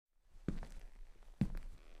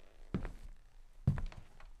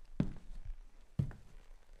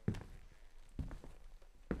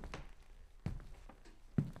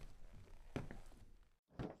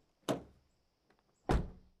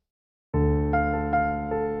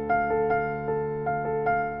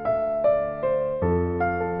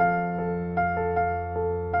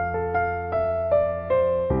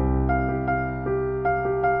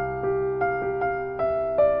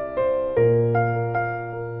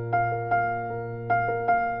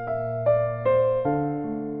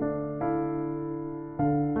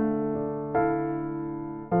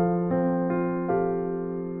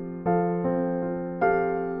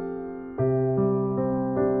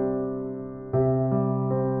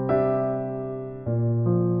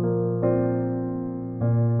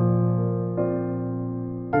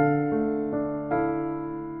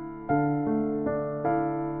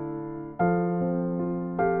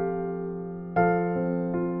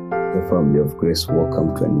The family of grace,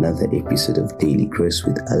 welcome to another episode of Daily Grace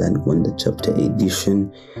with Alan Wonder Chapter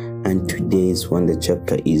Edition. And today's Wonder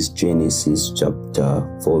Chapter is Genesis chapter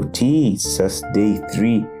 40. It's just day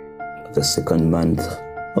 3 of the second month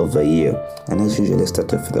of the year. And as usual, let's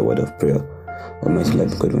start off with a word of prayer. Almighty Lord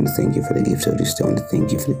God, I want to thank you for the gift of this day. I want to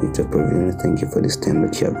thank you for the gift of provision. I want to thank you for this time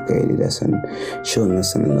that you have guided us and shown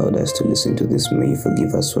us and allowed us to listen to this. May you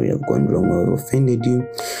forgive us where we have gone wrong, where we have offended you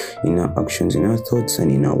in our actions, in our thoughts,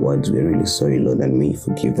 and in our words. We're really sorry, Lord, and may you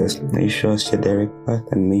forgive us. May you show us your direct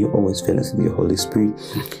path, and may you always fill us with your Holy Spirit.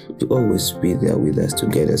 You always be there with us to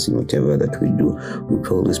guide us in whatever that we do. We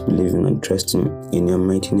always believing and trusting in your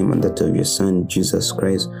mighty name and that of your Son, Jesus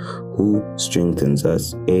Christ, who strengthens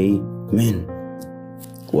us. Amen.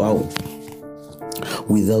 Wow.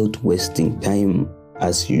 Without wasting time,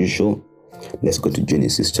 as usual, let's go to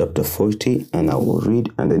Genesis chapter 40 and I will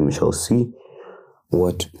read and then we shall see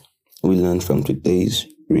what we learn from today's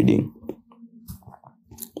reading.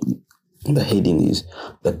 The heading is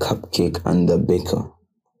The Cupcake and the Baker.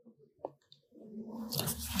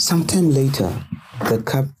 Sometime later, the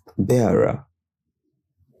cupbearer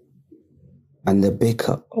and the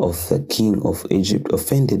baker of the king of Egypt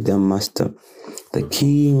offended their master, the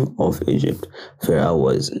king of Egypt. Pharaoh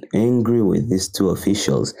was angry with these two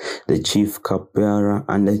officials, the chief cupbearer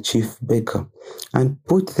and the chief baker, and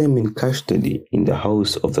put them in custody in the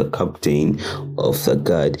house of the captain of the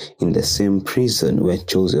guard in the same prison where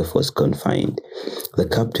Joseph was confined. The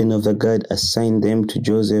captain of the guard assigned them to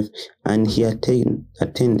Joseph, and he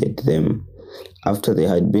attended them. After they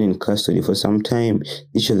had been in custody for some time,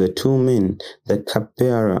 each of the two men, the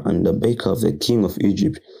cupbearer and the baker of the king of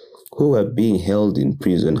Egypt, who were being held in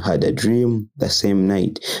prison, had a dream the same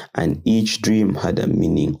night, and each dream had a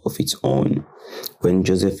meaning of its own. When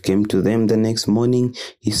Joseph came to them the next morning,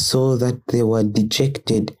 he saw that they were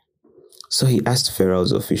dejected. So he asked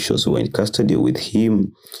Pharaoh's officials who were in custody with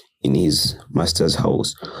him in his master's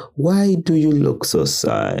house, "Why do you look so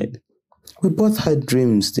sad?" "We both had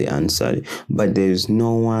dreams," they answered, "but there is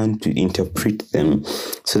no one to interpret them."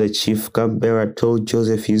 So the chief cupbearer told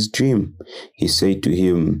Joseph his dream. He said to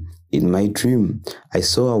him, "In my dream, I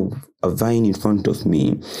saw a vine in front of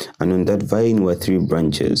me, and on that vine were 3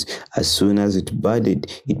 branches. As soon as it budded,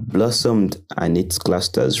 it blossomed, and its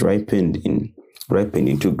clusters ripened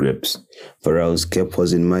into grapes. Pharaoh's cup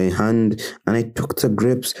was in my hand, and I took the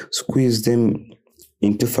grapes, squeezed them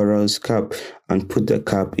into Pharaoh's cup, and put the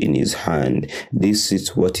cup in his hand. This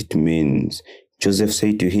is what it means." Joseph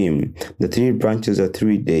said to him, "The 3 branches are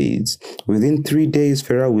 3 days. Within 3 days,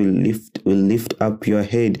 Pharaoh will lift up your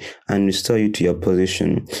head and restore you to your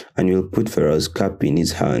position, and you will put Pharaoh's cup in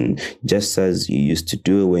his hand, just as you used to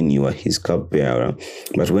do when you were his cupbearer.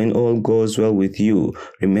 But when all goes well with you,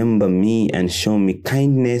 remember me and show me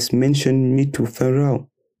kindness. Mention me to Pharaoh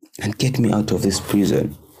and get me out of this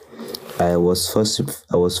prison. I was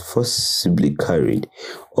forcibly carried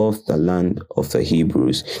off the land of the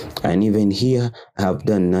Hebrews, and even here I have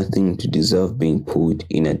done nothing to deserve being put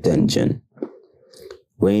in a dungeon."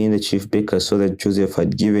 When the chief baker saw that Joseph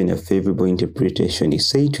had given a favorable interpretation, he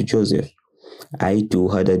said to Joseph, "I too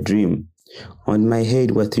had a dream. On my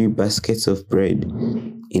head were 3 baskets of bread.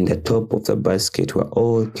 In the top of the basket were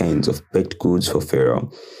all kinds of baked goods for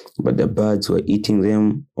Pharaoh, but the birds were eating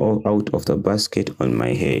them all out of the basket on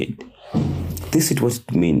my head." "This is what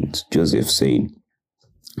it means," Joseph said.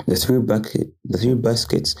 The three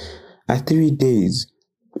baskets are 3 days.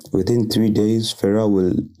 Within 3 days, Pharaoh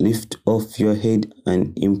will lift off your head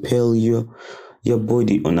and impale your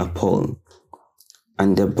body on a pole,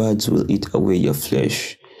 and the birds will eat away your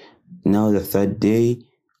flesh." Now the 3rd day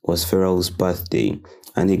was Pharaoh's birthday,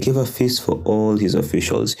 and he gave a feast for all his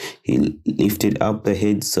officials. He lifted up the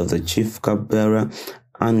heads of the chief cupbearer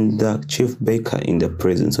and the chief baker in the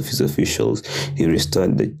presence of his officials. He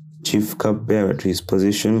restored the chief cupbearer to his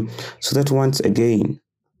position, so that once again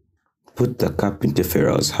put the cup into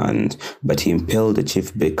Pharaoh's hand, but he impaled the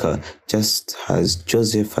chief baker, just as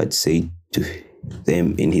Joseph had said to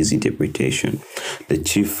them in his interpretation. The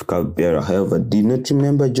chief cupbearer, however, did not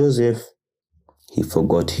remember Joseph. He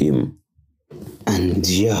forgot him. And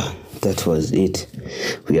yeah, that was it.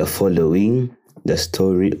 We are following the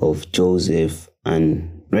story of Joseph, and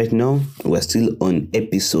right now we're still on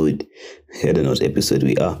episode, I don't know what episode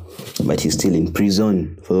we are, but he's still in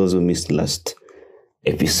prison, for those who missed last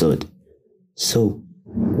episode. So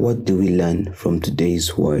what do we learn from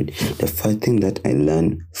today's word? The first thing that I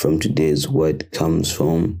learned from today's word comes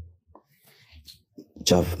from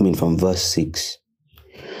verse 6.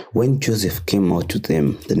 When Joseph came out to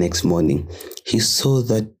them the next morning, he saw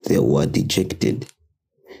that they were dejected.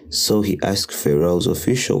 So he asked Pharaoh's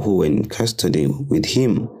official who were in custody with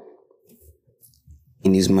him,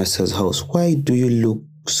 in his master's house, why do you look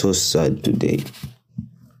so sad today?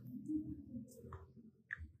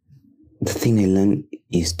 The thing I learned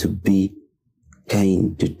is to be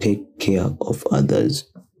kind, to take care of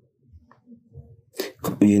others.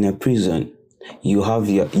 You're in a prison, you're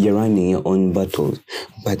running your own battles,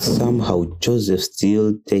 but somehow Joseph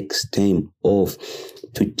still takes time off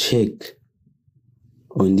to check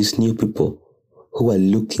on these new people who are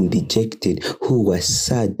looking dejected, who were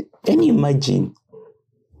sad. Can you imagine?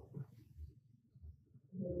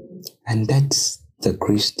 And that's the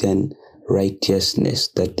Christian righteousness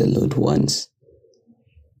that the Lord wants.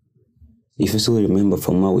 If you still remember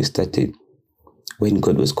from where we started, when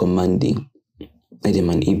God was commanding Adam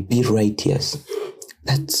and Eve, be righteous.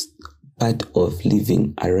 That's part of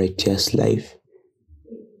living a righteous life.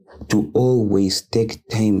 To always take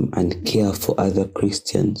time and care for other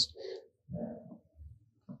Christians.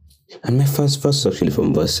 And my first verse is actually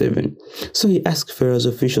from verse 7. So he asked Pharaoh's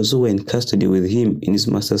officials who were in custody with him in his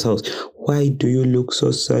master's house, why do you look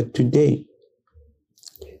so sad today?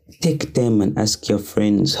 Take time and ask your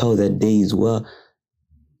friends how their days were.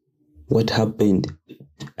 What happened?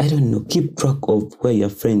 I don't know. Keep track of where your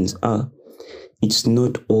friends are. It's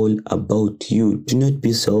not all about you. Do not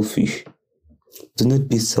be selfish. Do not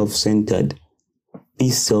be self-centered.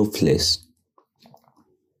 Be selfless.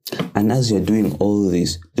 And as you're doing all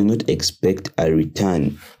this, do not expect a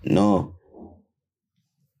return. No.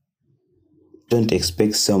 Don't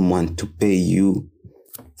expect someone to pay you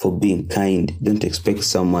for being kind. Don't expect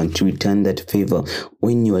someone to return that favor.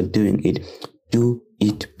 When you are doing it, do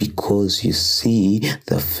it because you see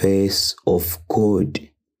the face of God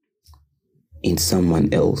in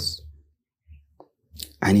someone else.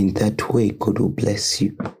 And in that way, God will bless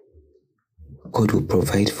you. God will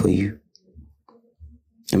provide for you.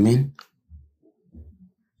 Amen.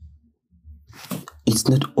 It's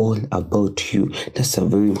not all about you. That's a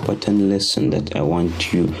very important lesson that I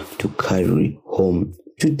want you to carry home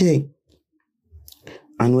today.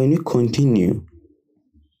 And when you continue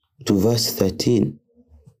to verse 13,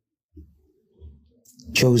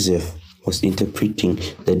 Joseph was interpreting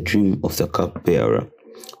the dream of the cupbearer.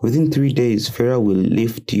 Within 3 days, Pharaoh will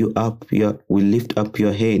lift up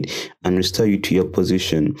your head and restore you to your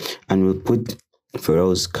position, and will put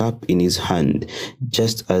Pharaoh's cup in his hand,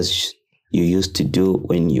 just as you used to do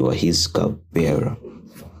when you were his cupbearer.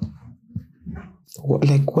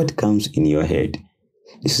 What comes in your head?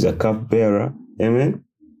 This is a cupbearer, amen,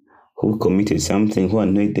 who committed something, who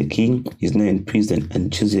annoyed the king, is now in prison,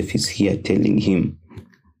 and Joseph is here telling him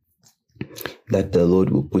that the Lord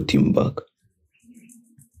will put him back.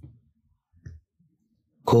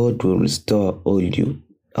 God will restore all you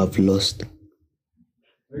have lost.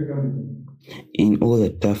 In all the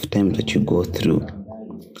tough times that you go through,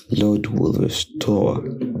 Lord will restore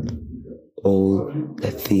all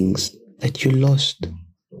the things that you lost.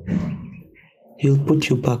 He'll put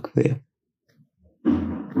you back there.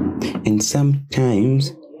 And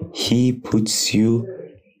sometimes He puts you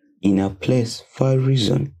in a place for a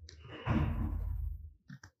reason.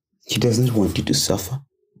 He doesn't want you to suffer.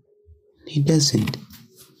 He doesn't.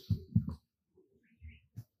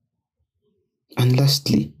 And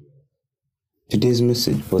lastly, today's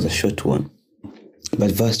message was a short one.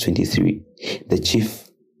 But verse 23, the chief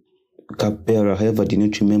cupbearer, however, did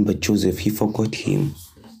not remember Joseph. He forgot him.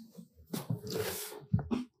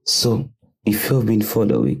 So, if you have been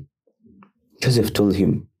following, Joseph told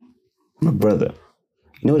him, my brother,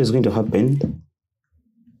 you know what is going to happen?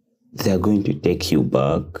 They are going to take you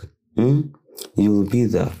back. You will be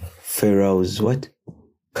the Pharaoh's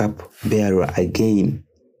cupbearer again.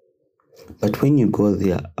 But when you go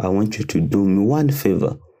there, I want you to do me one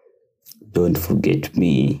favor. Don't forget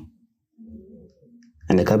me.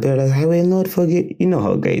 And the cupbearer says, I will not forget. You know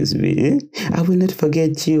how guys be. I will not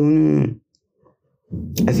forget you.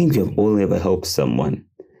 I think we have all ever helped someone.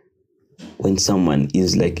 When someone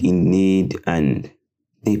is in need and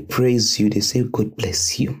they praise you, they say, God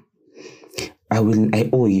bless you. I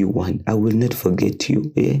owe you one. I will not forget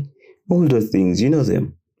you. Yeah? All those things, you know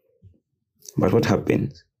them. But what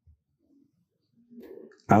happens?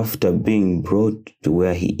 After being brought to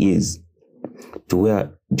where he is, to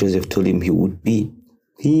where Joseph told him he would be,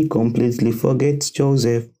 he completely forgets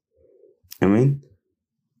Joseph. Amen?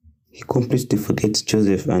 He completely forgets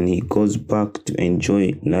Joseph and he goes back to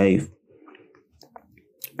enjoy life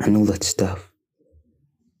and all that stuff.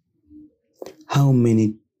 How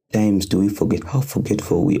many times do we forget? How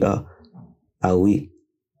forgetful we are? Are we?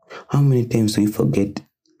 How many times do we forget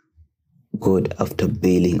God after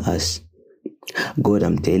bailing us? God,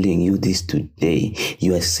 I'm telling you this today.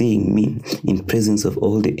 You are seeing me in presence of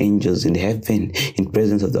all the angels in heaven, in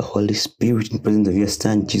presence of the Holy Spirit, in presence of your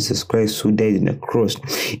Son, Jesus Christ, who died on the cross.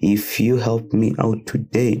 If you help me out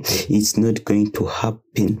today, it's not going to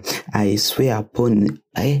happen. I swear upon,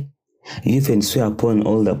 you even swear upon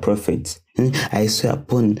all the prophets. I swear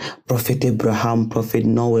upon Prophet Abraham, Prophet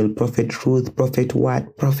Noel, Prophet Ruth, Prophet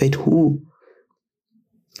what, Prophet who?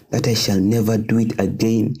 That I shall never do it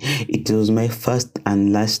again. It was my first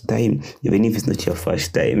and last time, even if it's not your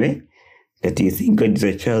first time, that you think God is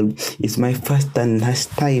a child. It's my first and last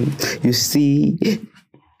time, you see.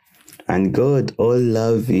 And God, all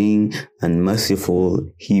loving and merciful,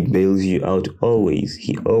 He bails you out always.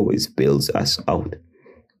 He always bails us out.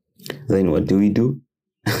 Then what do?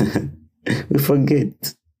 We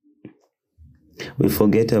forget. We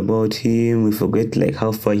forget about Him. We forget like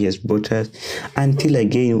how far He has brought us, until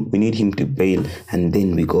again we need Him to bail, and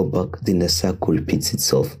then we go back. Then the circle repeats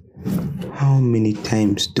itself. How many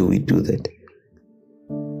times do we do that?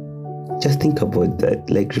 Just think about that.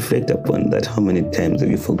 Like, reflect upon that. How many times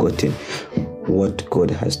have you forgotten what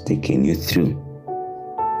God has taken you through?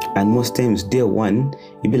 And most times, day 1,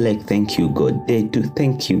 you'll be like, thank you, God. Day 2,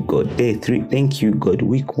 thank you, God. Day 3, thank you, God.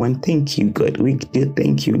 Week 1, thank you, God. Week 2,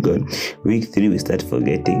 thank you, God. Week 3, we start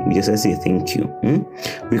forgetting. We just say thank you.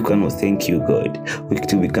 Week 1 was thank you, God. Week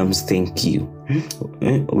 2 becomes thank you.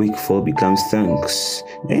 Week 4 becomes thanks.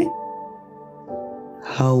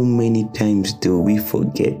 How many times do we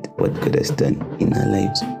forget what God has done in our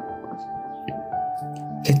lives?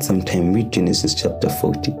 Get some time, read Genesis chapter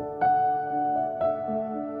 40.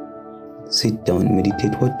 Sit down,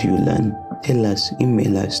 meditate. What do you learn? Tell us,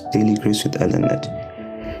 email us,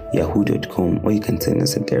 dailygracewithalan@yahoo.com, or you can send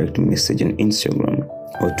us a direct message on Instagram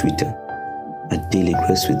or Twitter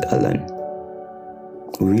 @dailygracewithalan.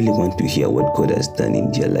 We really want to hear what God has done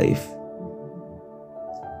in your life.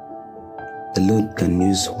 The Lord can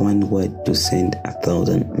use one word to send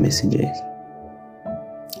 1,000 messages.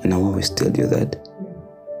 And I always tell you that.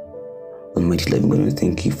 Almighty Lord, I'm going to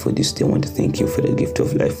thank you for this day. I want to thank you for the gift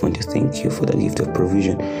of life. I want to thank you for the gift of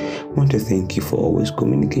provision. I want to thank you for always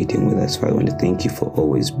communicating with us. Father, I want to thank you for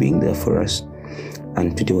always being there for us.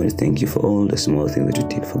 And today I want to thank you for all the small things that we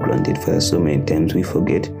take for granted. Father, so many times we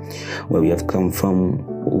forget where we have come from,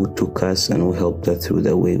 who took us and who helped us through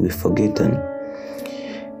the way. We forget and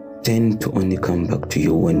tend to only come back to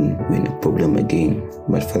you when we're in a problem again.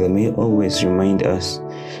 But Father, may you always remind us,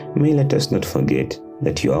 may let us not forget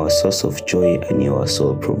that you are our source of joy and you are our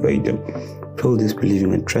sole provider. All this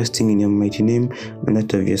believing and trusting in your mighty name and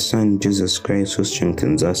that of your Son, Jesus Christ, who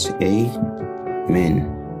strengthens us.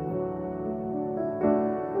 Amen.